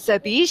 അഭിജിത്ത്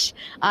സതീഷ്,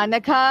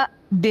 അനഘ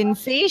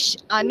ദിൻസേഷ്,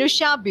 അനുഷ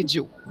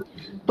ബിജു.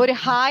 ഇപ്പൊ ഒരു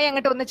ഹായ്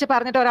അങ്ങോട്ട് ഒന്നിച്ച്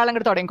പറഞ്ഞിട്ട് ഒരാൾ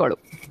അങ്ങോട്ട് തുടങ്ങിക്കോളൂ.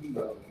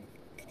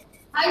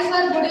 Hi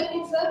sir, good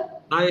evening sir.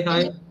 Hi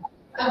hi.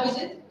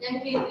 Abhijith, ഞാൻ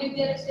കേന്ദ്രീയ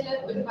വിദ്യാലയത്തിലെ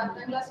ഒരു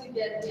 10ാം ക്ലാസ്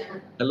വിദ്യാർത്ഥിയാണ്.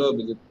 ഹലോ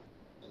അഭിജിത്ത്.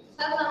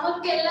 സാർ,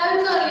 നമുക്ക്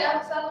എല്ലാവർക്കും അറിയാം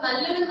സാർ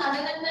നല്ലൊരു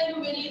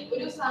നടനെന്നതിലുപരി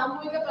ഒരു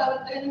സാമൂഹിക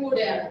പ്രവർത്തകനും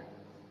കൂടെയാണ്.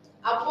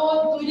 അപ്പോ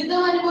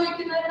ദുരിതം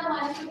അനുഭവിക്കുന്നവരുടെ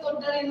മനസ്സിൽ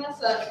തൊട്ടറിയുന്ന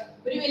സാർ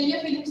ഒരു വലിയ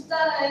ഫിലിം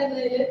സ്റ്റാർ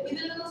ആയിരുന്നതിൽ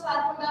ഇതിൽ നിന്ന്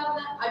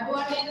സാർക്കുണ്ടാവുന്ന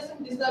അഡ്വാൻറ്റേജസും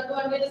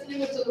ഡിസ്അഡ്വാൻറ്റേജസിനെ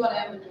കുറിച്ചൊന്ന്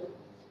പറയാൻ പറ്റുമോ?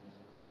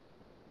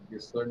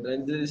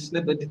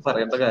 ഡിസ്അഡ്വാൻറ്റേജസിനെ പറ്റി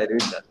പറയേണ്ട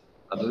കാര്യമില്ല.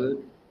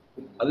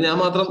 അത് ഞാൻ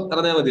മാത്രം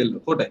അറിഞ്ഞാൽ മതിയല്ലോ.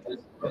 പോട്ടെ.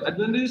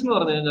 അഡ്വാൻറ്റേജസ് എന്ന്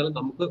പറഞ്ഞു കഴിഞ്ഞാൽ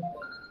നമുക്ക്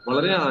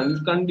വളരെ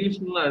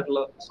അൺകണ്ടീഷണൽ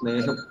ആയിട്ടുള്ള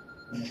സ്നേഹം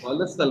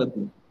പല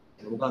സ്ഥലത്തും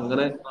നമുക്ക്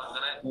അങ്ങനെ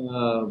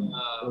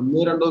ഒന്നോ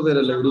രണ്ടോ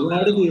പേരല്ല,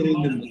 ഒരുപാട് പേരിൽ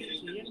നിന്ന്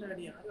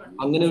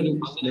അങ്ങനെ ഒരു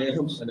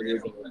സ്നേഹം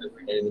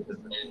അനുഭവിക്കാൻ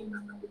കഴിഞ്ഞിട്ടുണ്ട്.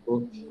 ഇപ്പോ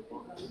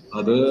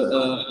അത്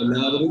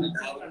എല്ലാവരും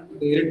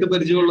നേരിട്ട്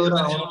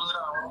പരിചയമുള്ളവരാവണം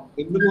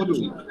എന്ന്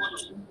പോലുമില്ല.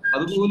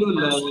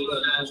 അതുപോലുമില്ല.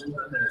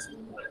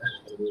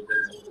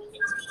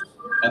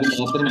 അത്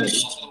മാത്രമല്ല,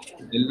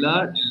 എല്ലാ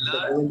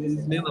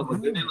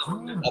നമുക്ക്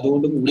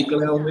അതുകൊണ്ട്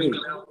മൂടിക്കളയാവുന്നേ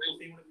ഉള്ളൂ.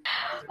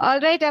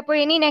 ഓൾറൈറ്റ്, അപ്പൊ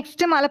ഇനി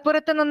നെക്സ്റ്റ്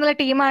മലപ്പുറത്ത് നിന്നുള്ള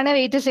ടീമാണ്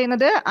വെയിറ്റ്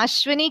ചെയ്യുന്നത്.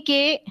 അശ്വിനി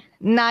കെ,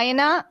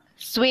 നയന,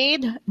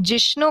 സ്വേദ്,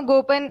 ജിഷ്ണു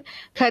ഗോപൻ,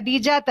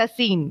 ഖദീജ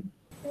തസീൻ.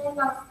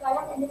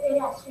 നമസ്കാരം, എന്റെ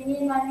പേര് അശ്വിനി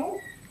എന്നാണ്.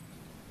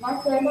 ഞാൻ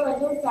സാറിന്റെ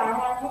വലിയൊരു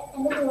ഫാനാണ്.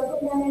 എന്റെ ചോദ്യം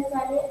എന്താണെന്ന്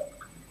വെച്ചാല്,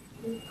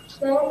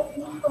 സാർ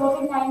ഈ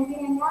COVID-19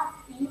 എന്ന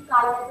ഈ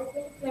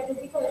കാലഘട്ടത്തിൽ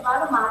പ്രകൃതിക്ക്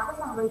ഒരുപാട് മാറ്റം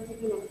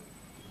സംഭവിച്ചിട്ടുണ്ട്.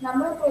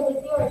 നമ്മൾ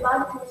പ്രകൃതി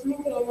ഒരുപാട് ചൂഷണം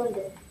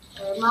ചെയ്യുന്നുണ്ട്.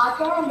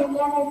 മാറ്റം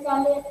എന്തെല്ലാന്ന്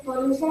വെച്ചാല്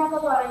പൊല്യൂഷൻ ഒക്കെ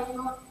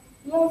കുറയുന്നു.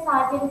 ഈ ഒരു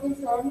സാഹചര്യത്തിൽ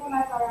സാറിന്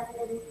എന്താണ്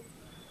പറയാനുള്ളത്?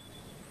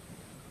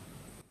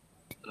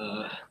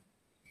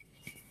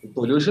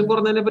 പൊല്യൂഷൻ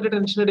കുറഞ്ഞതിനെ പറ്റി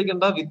ടെൻഷൻ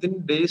അടിക്കണ്ട. വിത്തിൻ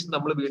ഡേയ്സ്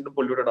നമ്മൾ വീണ്ടും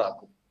പൊല്യൂട്ടഡ്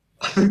ആക്കും.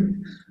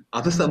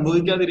 അത്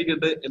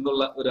സംഭവിക്കാതിരിക്കട്ടെ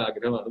എന്നുള്ള ഒരു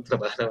ആഗ്രഹമാണ്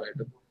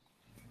പ്രധാനമായിട്ടും.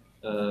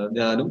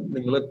 ഞാനും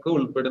നിങ്ങളൊക്കെ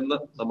ഉൾപ്പെടുന്ന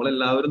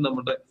നമ്മളെല്ലാവരും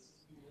നമ്മുടെ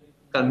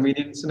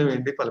കൺവീനിയൻസിന്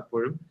വേണ്ടി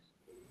പലപ്പോഴും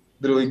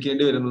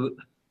ദ്രോഹിക്കേണ്ടി വരുന്നത്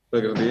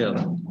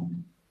പ്രകൃതിയാണ്.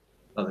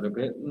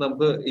 അതിനൊക്കെ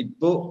നമുക്ക്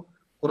ഇപ്പോ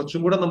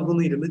കുറച്ചും കൂടെ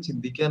നമുക്കൊന്ന് ഇരുന്ന്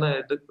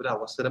ചിന്തിക്കാനായിട്ട് ഒരു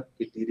അവസരം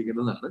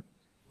കിട്ടിയിരിക്കുന്നതാണ്.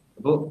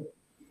 അപ്പോ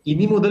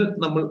ഇനി മുതൽ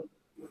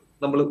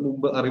നമ്മൾ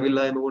മുമ്പ്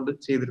അറിവില്ലായ്മ കൊണ്ട്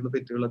ചെയ്തിരുന്ന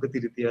തെറ്റുകളൊക്കെ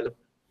തിരുത്തിയാലും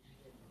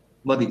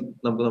മതി.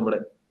 നമുക്ക് നമ്മുടെ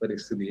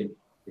പരിസ്ഥിതിയെ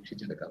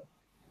രക്ഷിച്ചെടുക്കാം.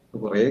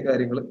 കുറെ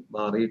കാര്യങ്ങൾ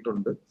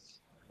മാറിയിട്ടുണ്ട്.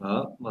 ആ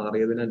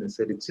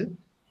മാറിയതിനനുസരിച്ച്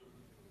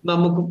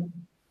നമുക്കും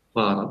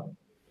മാറാം.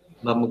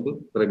 നമുക്ക്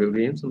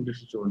പ്രകൃതിയെയും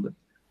സംരക്ഷിച്ചുകൊണ്ട്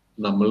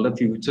നമ്മളുടെ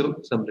ഫ്യൂച്ചറും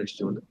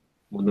സംരക്ഷിച്ചുകൊണ്ട്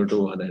മുന്നോട്ട്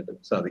പോകാനായിട്ട്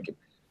സാധിക്കും.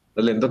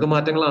 അതിൽ എന്തൊക്കെ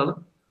മാറ്റങ്ങളാണ്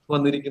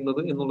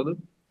വന്നിരിക്കുന്നത് എന്നുള്ളത്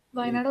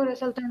വയനാട് ഒരേ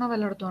സ്ഥലത്താണോ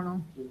വല്ലയിടത്താണോ?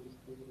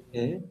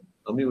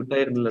 അമ്മ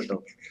വിട്ടായിരുന്നില്ല കേട്ടോ.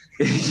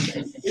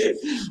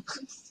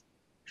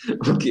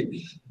 ഓക്കെ.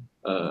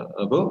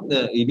 അപ്പോ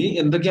ഇനി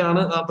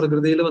എന്തൊക്കെയാണ് ആ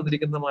പ്രകൃതിയിൽ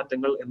വന്നിരിക്കുന്ന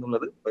മാറ്റങ്ങൾ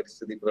എന്നുള്ളത്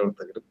പരിസ്ഥിതി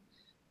പ്രവർത്തകരും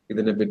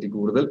ഇതിനെപ്പറ്റി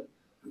കൂടുതൽ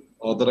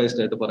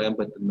ഓതറൈസ്ഡ് ആയിട്ട് പറയാൻ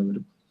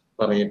പറ്റുന്നവരും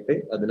പറയട്ടെ.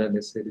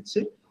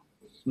 അതിനനുസരിച്ച്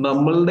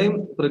നമ്മളുടെയും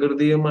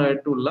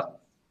പ്രകൃതിയുമായിട്ടുള്ള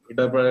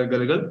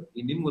ഇടപഴകലുകൾ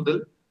ഇനി മുതൽ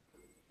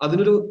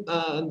അതിനൊരു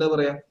എന്താ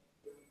പറയാ,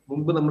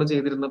 മുമ്പ് നമ്മൾ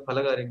ചെയ്തിരുന്ന പല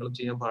കാര്യങ്ങളും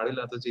ചെയ്യാൻ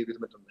പാടില്ലാത്തത്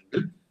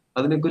ചെയ്തിരുന്നിട്ടുണ്ടെങ്കിൽ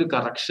അതിനൊക്കെ ഒരു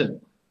കറക്ഷൻ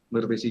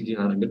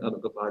നിർദ്ദേശിക്കുകയാണെങ്കിൽ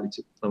അതൊക്കെ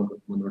പാലിച്ച് നമുക്ക്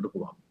മുന്നോട്ട്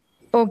പോകാം.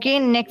 ഓക്കെ,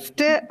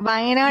 നെക്സ്റ്റ്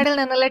വയനാടിൽ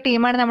നിന്നുള്ള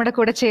ടീമാണ് നമ്മുടെ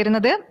കൂടെ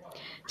ചേരുന്നത്.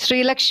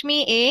 Sreelakshmi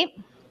A,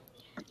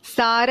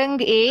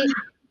 Sarang A,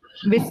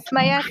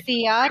 Vismaya C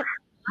R,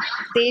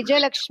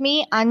 Thejalakshmi,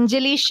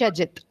 Anjali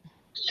Shajith.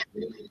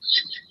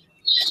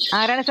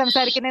 ആരാണ്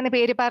സംസാരിക്കുന്നതെന്ന്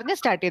പേര് പറഞ്ഞ്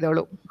സ്റ്റാർട്ട്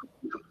ചെയ്തോളൂ.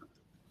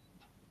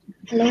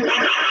 ഹലോ,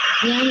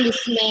 ഞാൻ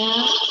വിസ്മയ.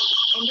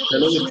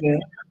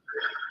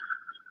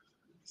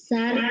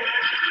 സാർ,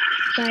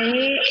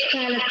 പഴയ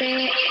കാലത്തെ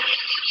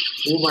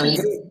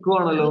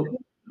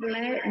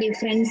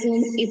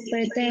ഡിഫറൻസും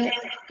ഇപ്പോഴത്തെ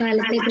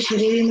കാലത്തെ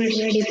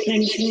കൃഷിരീതിയുമായിട്ടുള്ള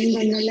ഡിഫറൻസും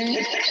തമ്മിലുള്ള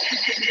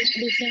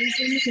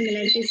ഡിഫറൻസും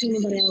സിമിലാരിറ്റീസും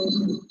ഒന്ന് പറയാമോ?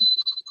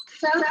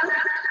 സാർ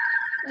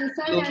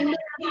 2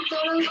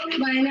 വർഷത്തോളം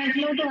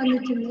വയനാട്ടിലോട്ട്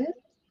വന്നിട്ടുണ്ട്.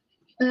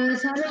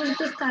 സാറ്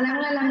ഇവിടുത്തെ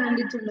സ്ഥലങ്ങളെല്ലാം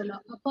കണ്ടിട്ടുണ്ടല്ലോ.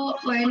 അപ്പൊ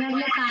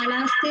വയനാട്ടിലെ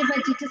കാലാവസ്ഥയെ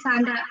പറ്റിയിട്ട്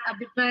സാറിന്റെ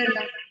അഭിപ്രായം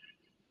എന്താ?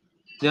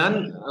 ഞാൻ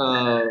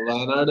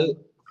വയനാട്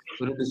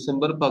ഒരു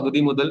ഡിസംബർ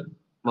പകുതി മുതൽ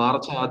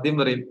മാർച്ച് ആദ്യം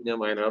വരെയും ഞാൻ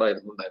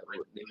വയനാടായിരുന്നു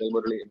ഉണ്ടായിരുന്നത്. നീലൽ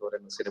മുരളി എന്ന്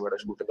പറയുന്ന സിനിമയുടെ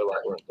ഷൂട്ടിന്റെ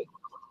ഭാഗമായിട്ട്.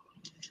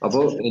 അപ്പോ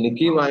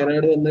എനിക്ക്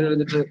വയനാട് വന്നു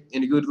കഴിഞ്ഞിട്ട്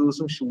എനിക്ക് ഒരു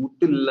ദിവസം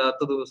ഷൂട്ട്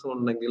ഇല്ലാത്ത ദിവസം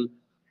ഉണ്ടെങ്കിൽ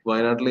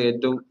വയനാട്ടിലെ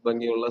ഏറ്റവും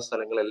ഭംഗിയുള്ള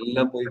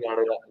സ്ഥലങ്ങളെല്ലാം പോയി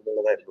കാണുക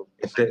എന്നുള്ളതായിരുന്നു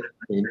എന്റെ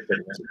മെയിൻ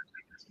പരിപാടി.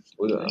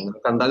 ഒരു അങ്ങനെ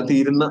കണ്ടാൽ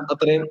തീരുന്ന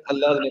അത്രയും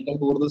അല്ല, അതിനേക്കാൾ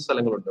കൂടുതൽ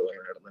സ്ഥലങ്ങളുണ്ട്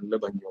വയനാട് നല്ല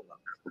ഭംഗിയുള്ള.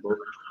 അപ്പോ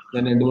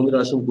ഞാൻ 2-3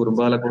 പ്രാവശ്യം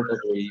കുറുമ്പാലക്കോട്ട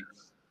പോയി,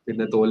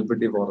 പിന്നെ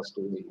തോൽപ്പെട്ടി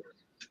ഫോറസ്റ്റ് പോയി.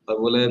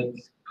 അതുപോലെ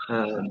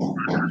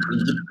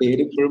എനിക്ക്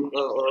പേര് ഇപ്പോഴും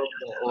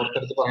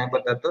ഓർത്തെടുത്ത് പറയാൻ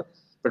പറ്റാത്ത,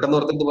 പെട്ടെന്ന്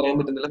ഓർത്തെടുത്ത് പറയാൻ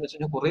പറ്റുന്നില്ല. എന്ന്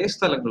വെച്ചാൽ കുറെ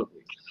സ്ഥലങ്ങൾ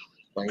പോയി.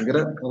 ഭയങ്കര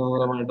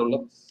മനോഹരമായിട്ടുള്ള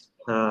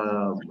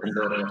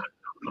എന്താ പറയാ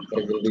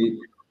പ്രകൃതി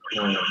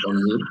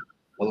ഭംഗിയും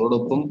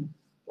അതോടൊപ്പം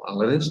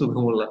വളരെ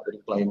സുഖമുള്ള ഒരു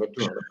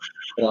ക്ലൈമറ്റുമാണ്.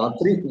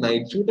 രാത്രി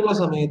നൈറ്റ് ഷൂട്ടുള്ള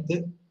സമയത്ത്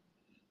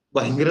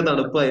ഭയങ്കര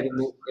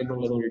തണുപ്പായിരുന്നു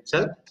എന്നുള്ളത്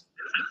ഒഴിച്ചാൽ,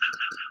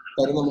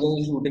 കാര്യം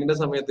നമുക്ക് ഷൂട്ടിങ്ങിന്റെ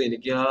സമയത്ത്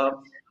എനിക്ക് ആ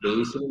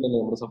ബേസിലുണ്ടല്ലോ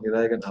നമ്മുടെ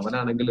സംവിധായകൻ,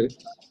 അവനാണെങ്കിൽ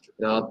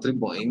രാത്രി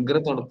ഭയങ്കര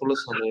തണുപ്പുള്ള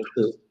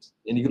സമയത്ത്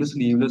എനിക്കൊരു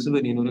സ്ലീവ്ലെസ്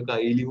ബനിയനും ഒരു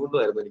കൈലി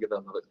കൊണ്ടുമായിരുന്നു എനിക്ക്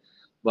തന്നത്.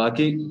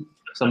 ബാക്കി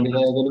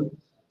സംവിധായകനും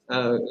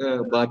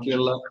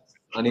ബാക്കിയുള്ള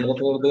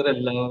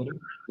അണിയറപ്രവർത്തകരെല്ലാവരും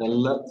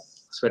നല്ല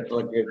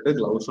സ്വെറ്ററൊക്കെ ഇട്ട്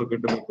ഗ്ലൗസ് ഒക്കെ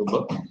ഇട്ട് നിൽക്കുമ്പോ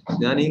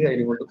ഞാൻ ഈ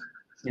കാര്യം കൊണ്ട്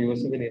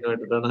സ്ലീവ്ലെസ്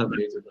ബനിയനായിട്ടാണ്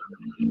അഭിനയിച്ചത്.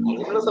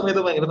 അങ്ങനെയുള്ള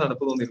സമയത്ത് ഭയങ്കര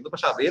തണുപ്പ് തോന്നിയിരുന്നു.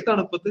 പക്ഷെ അതേ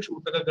തണുപ്പത്ത്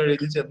ഷൂട്ടൊക്കെ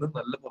കഴിഞ്ഞ് ചെന്ന്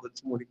നല്ല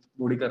പുതച്ച്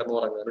മൂടി കിടന്ന്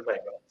ഉറങ്ങാനും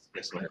ഭയങ്കര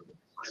രസമായിരുന്നു.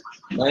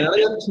 വയനാട്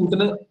ഞാൻ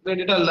ഷൂട്ടിന്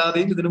വേണ്ടിയിട്ട്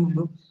അല്ലാതെയും ഇതിനു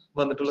മുമ്പ്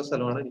വന്നിട്ടുള്ള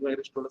സ്ഥലമാണ്. എനിക്ക്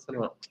ഭയങ്കര ഇഷ്ടമുള്ള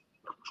സ്ഥലമാണ്.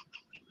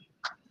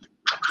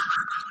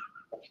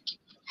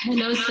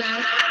 Hello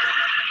sir.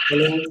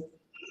 ഹലോ.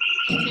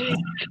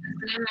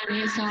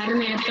 സാറ്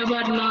നേരത്തെ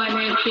പറഞ്ഞ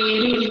പോലെ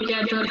പേര്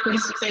വിളിക്കാത്തവർക്ക് ഒരു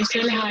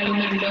സ്പെഷ്യൽ ഹായ്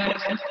ഉണ്ട്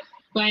പറഞ്ഞു.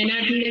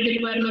 വയനാട്ടിന്റെ ഇതിൽ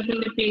പറഞ്ഞപ്പോൾ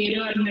എന്റെ പേര്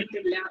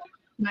പറഞ്ഞിട്ടില്ല.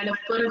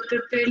 മലപ്പുറത്തെ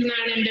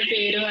നിന്നാണ് എന്റെ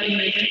പേര്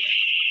പറഞ്ഞത്.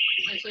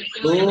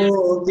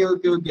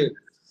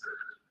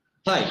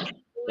 ഹായ്.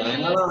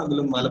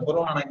 വയനാടാണെങ്കിലും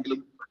മലപ്പുറം ആണെങ്കിലും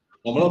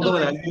നമ്മളൊക്കെ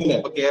മലയാളികളല്ലേ,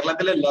 അപ്പൊ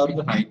കേരളത്തിലെ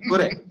എല്ലാവർക്കും ഹായ്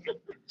പോരെ.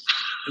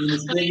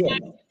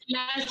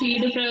 എല്ലാ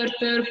സീഡ്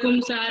പ്രവർത്തകർക്കും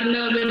സാറിന്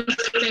ഒരു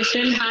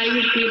സ്പെഷ്യൽ ഹായ്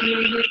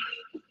കിട്ടിയിരുന്നത്.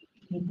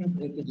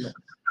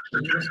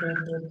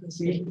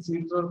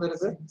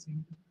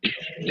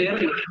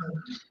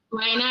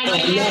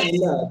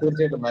 ഇല്ല,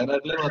 തീർച്ചയായിട്ടും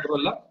വയനാട്ടിലെ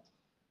മാത്രമല്ല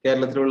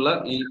കേരളത്തിലുള്ള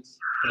ഈ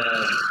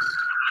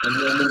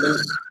എൻവയോൺമെന്റൽ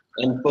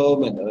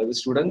എംപവർമെന്റ്, അതായത്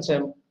students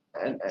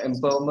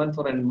empowerment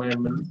four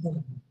environment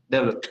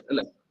development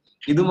അല്ലെ,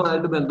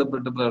 ഇതുമായിട്ട്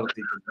ബന്ധപ്പെട്ട്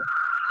പ്രവർത്തിക്കുന്ന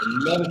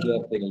എല്ലാ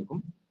വിദ്യാർത്ഥികൾക്കും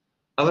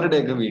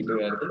അവരുടെയൊക്കെ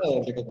വീട്ടുകാർക്കും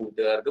അവരുടെയൊക്കെ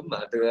കൂട്ടുകാർക്കും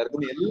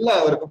നാട്ടുകാർക്കും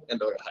എല്ലാവർക്കും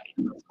എന്റെ ഹായ്.